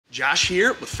Josh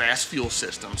here with FASS Fuel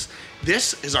Systems.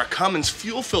 This is our Cummins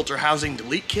fuel filter housing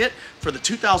delete kit for the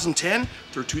 2010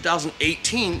 through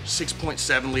 2018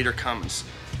 6.7 liter Cummins.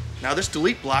 Now this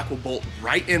delete block will bolt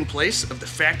right in place of the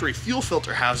factory fuel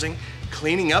filter housing,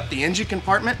 cleaning up the engine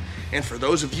compartment. And for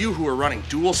those of you who are running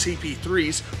dual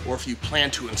CP3s, or if you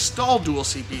plan to install dual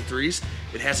CP3s,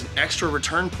 it has an extra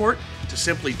return port to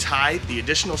simply tie the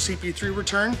additional CP3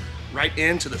 return right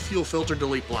into the fuel filter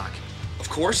delete block. Of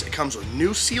course, it comes with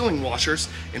new sealing washers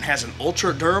and has an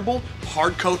ultra durable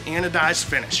hard coat anodized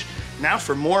finish. Now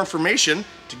for more information,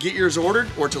 to get yours ordered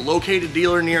or to locate a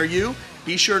dealer near you,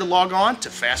 be sure to log on to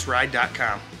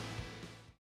fastride.com.